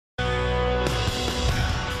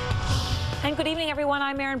And good evening, everyone.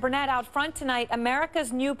 I'm Erin Burnett. Out front tonight,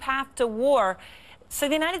 America's new path to war. So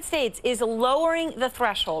the United States is lowering the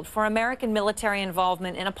threshold for American military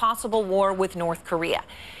involvement in a possible war with North Korea.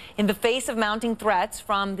 In the face of mounting threats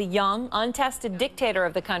from the young, untested dictator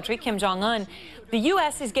of the country, Kim Jong-un, the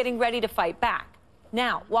U.S. is getting ready to fight back.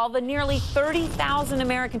 Now, while the nearly 30,000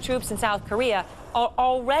 American troops in South Korea are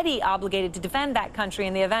already obligated to defend that country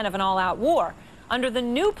in the event of an all-out war, under the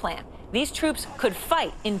new plan, these troops could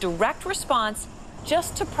fight in direct response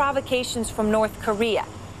just to provocations from North Korea.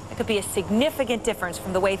 It could be a significant difference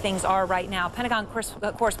from the way things are right now. Pentagon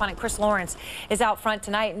correspondent Chris Lawrence is out front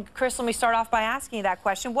tonight. And Chris, let me start off by asking you that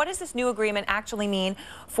question. What does this new agreement actually mean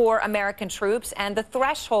for American troops and the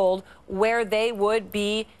threshold where they would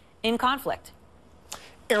be in conflict?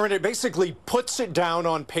 Erin, it basically puts it down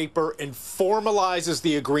on paper and formalizes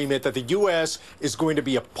the agreement that the U.S. is going to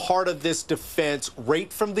be a part of this defense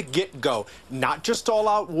right from the get-go. Not just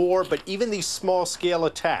all-out war, but even these small-scale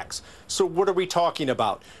attacks. So what are we talking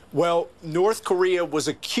about? Well, North Korea was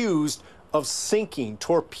accused of sinking,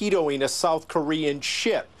 torpedoing a South Korean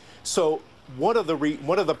ship. So one of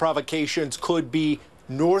the provocations could be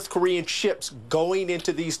North Korean ships going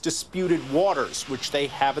into these disputed waters, which they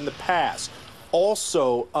have in the past.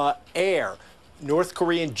 Also, air. North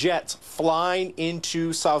Korean jets flying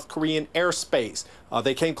into South Korean airspace.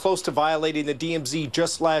 They came close to violating the DMZ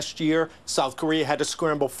just last year. South Korea had to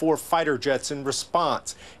scramble 4 fighter jets in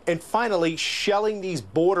response. And finally, shelling these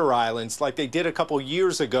border islands like they did a couple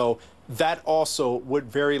years ago, that also would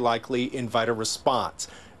very likely invite a response.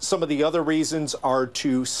 Some of the other reasons are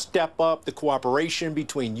to step up the cooperation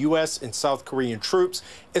between U.S. and South Korean troops,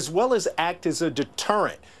 as well as act as a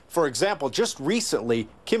deterrent. For example, just recently,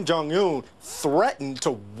 Kim Jong-un threatened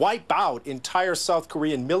to wipe out entire South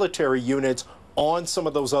Korean military units on some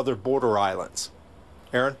of those other border islands.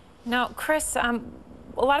 Erin? Now, Chris, a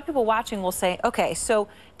lot of people watching will say, okay, so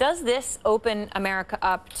does this open America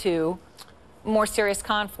up to more serious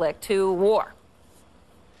conflict, to war?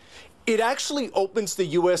 It actually opens the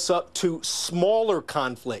U.S. up to smaller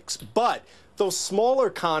conflicts, but those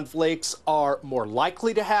smaller conflicts are more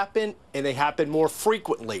likely to happen, and they happen more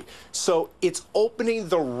frequently. So it's opening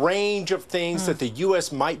the range of things that the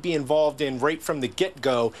U.S. might be involved in right from the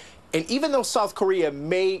get-go. And even though South Korea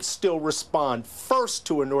may still respond first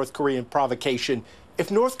to a North Korean provocation,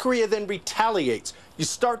 if North Korea then retaliates, you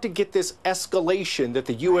start to get this escalation that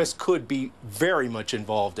the U.S. could be very much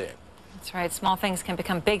involved in. That's right. Small things can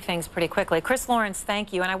become big things pretty quickly. Chris Lawrence,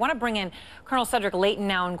 thank you. And I want to bring in Colonel Cedric Leighton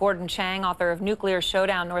now and Gordon Chang, author of Nuclear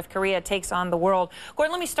Showdown, North Korea Takes on the World.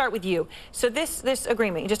 Gordon, let me start with you. So this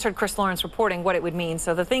agreement, you just heard Chris Lawrence reporting what it would mean.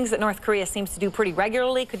 So the things that North Korea seems to do pretty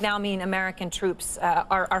regularly could now mean American troops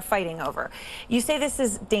are fighting over. You say this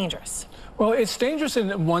is dangerous. Well, it's dangerous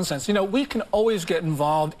in one sense. You know, we can always get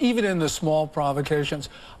involved, even in the small provocations.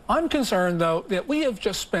 I'm concerned, though, that we have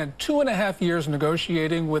just spent 2.5 years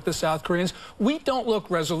negotiating with the South Koreans. We don't look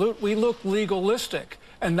resolute. We look legalistic.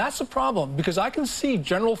 And that's a problem, because I can see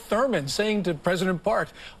General Thurman saying to President Park,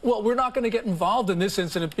 well, we're not going to get involved in this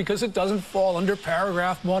incident because it doesn't fall under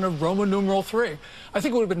paragraph 1 of Roman numeral 3. I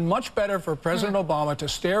think it would have been much better for President Obama to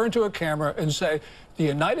stare into a camera and say, the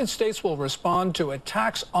United States will respond to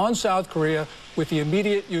attacks on South Korea with the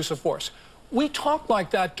immediate use of force. We talked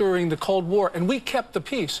like that during the Cold War, and we kept the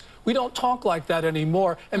peace. We don't talk like that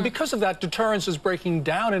anymore. And because of that, deterrence is breaking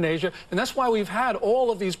down in Asia, and that's why we've had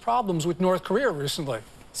all of these problems with North Korea recently.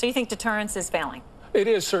 So you think deterrence is failing? It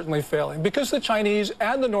is certainly failing, because the Chinese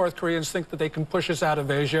and the North Koreans think that they can push us out of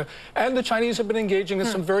Asia, and the Chinese have been engaging in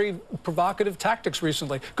some very provocative tactics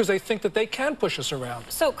recently, because they think that they can push us around.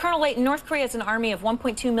 So, Colonel Leighton, North Korea has an army of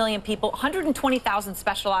 1.2 million people, 120,000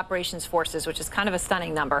 special operations forces, which is kind of a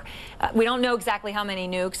stunning number. We don't know exactly how many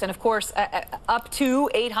nukes, and of course, up to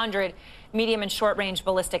 800 medium and short-range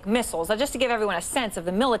ballistic missiles. Now, just to give everyone a sense of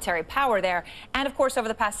the military power there, and of course, over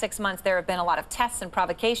the past 6 months, there have been a lot of tests and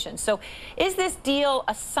provocations. So is this deal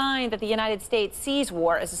a sign that the United States sees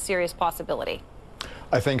war as a serious possibility?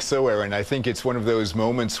 I think so, Erin. I think it's one of those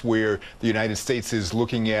moments where the United States is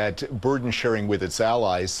looking at burden sharing with its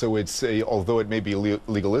allies. So it's although it may be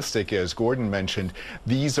legalistic, as Gordon mentioned,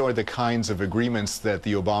 these are the kinds of agreements that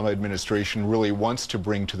the Obama administration really wants to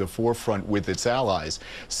bring to the forefront with its allies.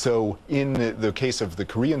 So in the case of the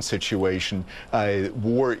Korean situation,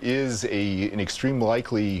 war is an extremely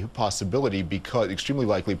likely possibility because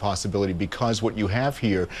what you have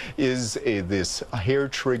here is this hair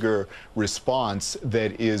trigger response that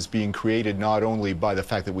is being created not only by the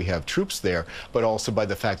fact that we have troops there, but also by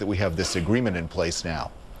the fact that we have this agreement in place now.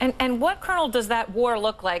 And what, Colonel, does that war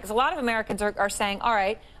look like? Because a lot of Americans are saying, all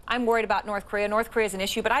right, I'm worried about North Korea. North Korea is an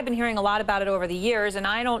issue, but I've been hearing a lot about it over the years, and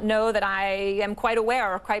I don't know that I am quite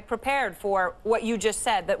aware or quite prepared for what you just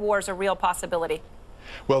said, that war is a real possibility.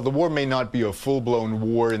 Well, the war may not be a full-blown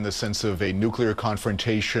war in the sense of a nuclear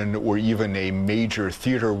confrontation or even a major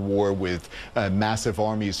theater war with massive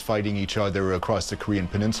armies fighting each other across the Korean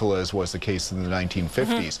Peninsula, as was the case in the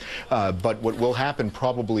 1950s. But what will happen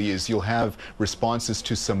probably is you'll have responses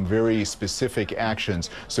to some very specific actions.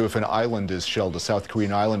 So if an island is shelled, a South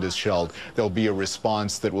Korean island is shelled, there'll be a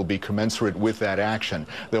response that will be commensurate with that action.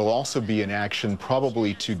 There'll also be an action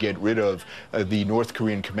probably to get rid of the North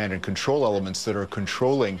Korean command and control elements that are controlling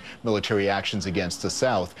military actions against the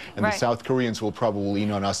South, and the South Koreans will probably lean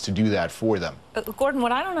on us to do that for them. Gordon,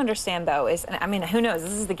 what I don't understand, though, is, I mean, who knows?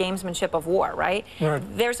 This is the gamesmanship of war, right?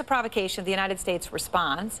 There's a provocation. The United States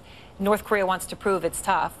responds. North Korea wants to prove it's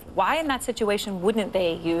tough. Why, in that situation, wouldn't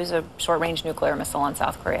they use a short-range nuclear missile on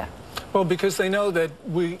South Korea? Well, because they know that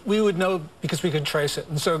we would know because we could trace it,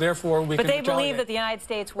 and so therefore we can retaliate. But they believe that the United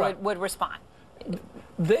States would respond.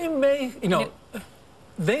 They may,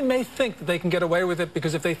 they may think that they can get away with it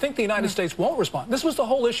because if they think the United States won't respond. This was the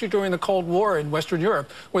whole issue during the Cold War in Western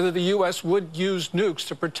Europe, whether the U.S. would use nukes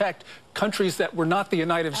to protect countries that were not the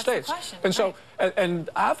United States. The question, and so, and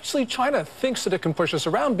obviously China thinks that it can push us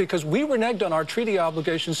around because we reneged on our treaty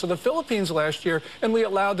obligations to the Philippines last year, and we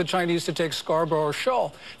allowed the Chinese to take Scarborough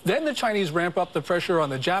Shoal. Then the Chinese ramp up the pressure on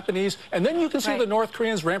the Japanese, and then you can see the North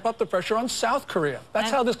Koreans ramp up the pressure on South Korea.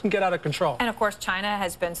 That's how this can get out of control. And of course, China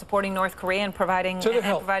has been supporting North Korea and providing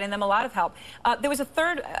them a lot of help. There was a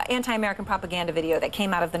third anti-American propaganda video that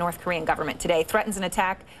came out of the North Korean government today. Threatens an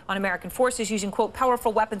attack on American forces using, quote,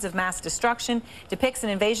 powerful weapons of mass destruction. Depicts an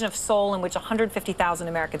invasion of Seoul in which 150,000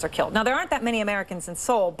 Americans are killed. Now, there aren't that many Americans in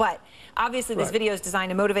Seoul, but obviously this video is designed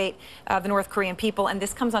to motivate the North Korean people, and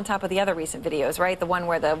this comes on top of the other recent videos, right? The one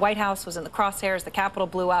where the White House was in the crosshairs, the Capitol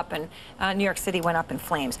blew up, and New York City went up in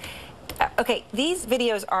flames. Okay, these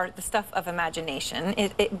videos are the stuff of imagination,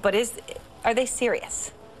 but are they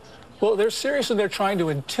serious? Well, they're serious and they're trying to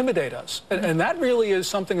intimidate us. And that really is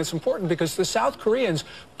something that's important because the South Koreans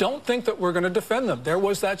don't think that we're going to defend them. There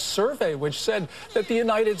was that survey which said that the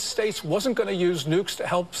United States wasn't going to use nukes to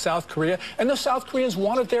help South Korea, and the South Koreans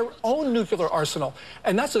wanted their own nuclear arsenal.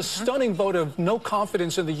 And that's a stunning vote of no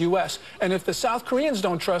confidence in the U.S. And if the South Koreans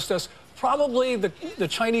don't trust us, probably the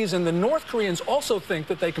Chinese and the North Koreans also think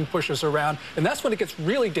that they can push us around, and that's when it gets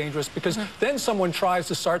really dangerous because then someone tries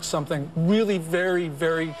to start something really very,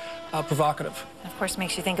 very provocative. Of course,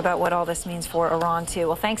 makes you think about what all this means for Iran, too.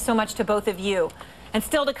 Well, thanks so much to both of you. And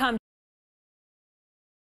still to come.